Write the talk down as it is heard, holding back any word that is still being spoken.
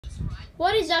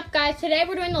What is up, guys? Today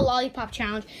we're doing the Lollipop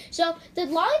Challenge. So, the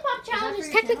Lollipop Challenge is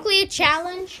technically a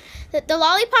challenge. The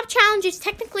Lollipop Challenge is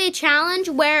technically a challenge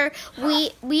where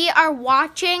we are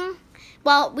watching.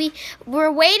 Well,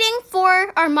 we're waiting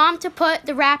for our mom to put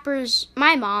the wrappers.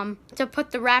 My mom to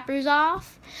put the wrappers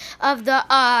off of the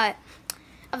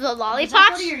lollipops. Does that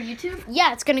go to your YouTube?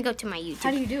 Yeah, it's gonna go to my YouTube.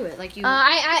 How do you do it? Like you?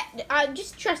 I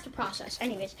just trust the process.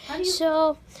 Anyways, How do you?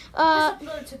 So, Just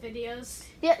upload it to videos.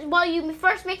 yeah. Well, you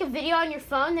first make a video on your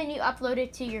phone, then you upload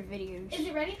it to your videos. Is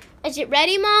it ready? Is it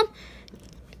ready, Mom?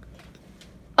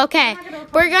 Okay,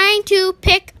 we're going to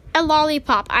pick a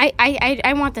lollipop.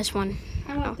 I want this one.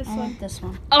 I want this one. This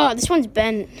one. Oh, this one's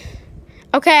bent.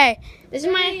 Okay, this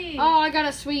is my. Oh, I got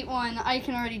a sweet one. I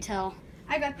can already tell.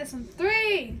 I got this one.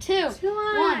 3, 2,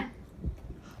 1.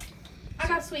 I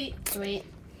got sweet. Sweet.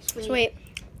 Sweet.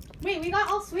 Wait, we got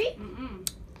all sweet? Mm-mm.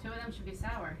 2 of them should be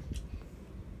sour.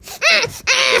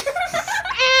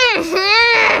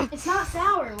 It's not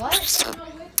sour. What? No,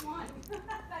 which one?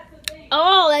 That's the thing.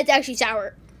 Oh, that's actually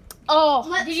sour.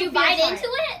 Oh, Did you bite into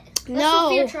it? no.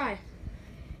 Sophia try.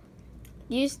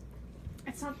 Use.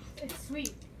 It's not. It's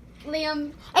sweet.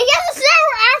 Liam. I guess a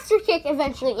sour after kick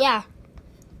eventually. Yeah.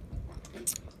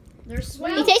 They're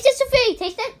sweet. You taste it, Sophia.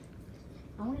 Taste it.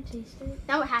 I want to taste it.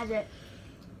 No, it has it.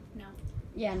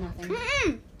 Yeah, nothing.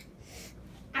 Mm-mm.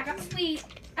 I got sweet.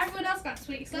 Everyone else got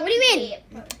sweet. What do you mean?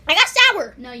 I got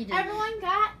sour. No, you didn't. Everyone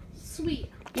got sweet.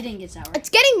 You didn't get sour. It's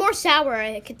getting more sour.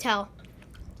 I could tell.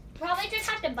 Probably just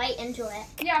have to bite into it.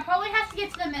 Yeah, probably have to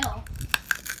get to the middle.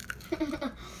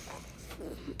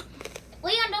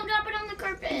 Leon, don't drop it on the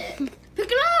carpet.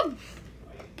 Pick it up.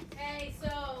 Hey,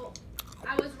 so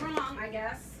I was wrong, I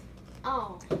guess.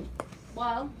 Oh.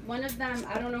 Well, one of them,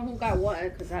 I don't know who got what,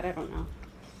 because that I don't know.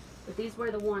 But these were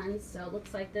the ones. So it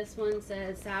looks like this one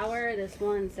says sour, this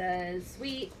one says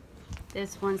sweet,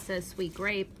 this one says sweet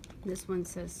grape, this one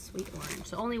says sweet orange.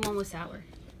 So only one was sour.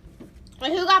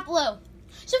 And who got blue?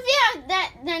 Sophia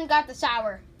then got the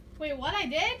sour. Wait, what I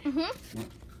did? Mm-hmm.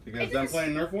 You guys done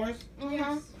playing Nerf Wars?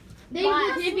 Uh-huh.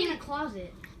 They'd be in a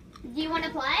closet. Do you want to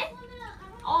play?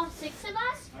 All 6 of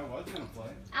us? I was gonna play.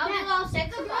 I'll do all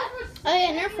 6 of us. Oh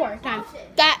yeah, Nerf War time.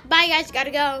 Bye guys,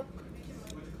 gotta go.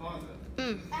 Which closet?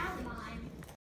 Mm.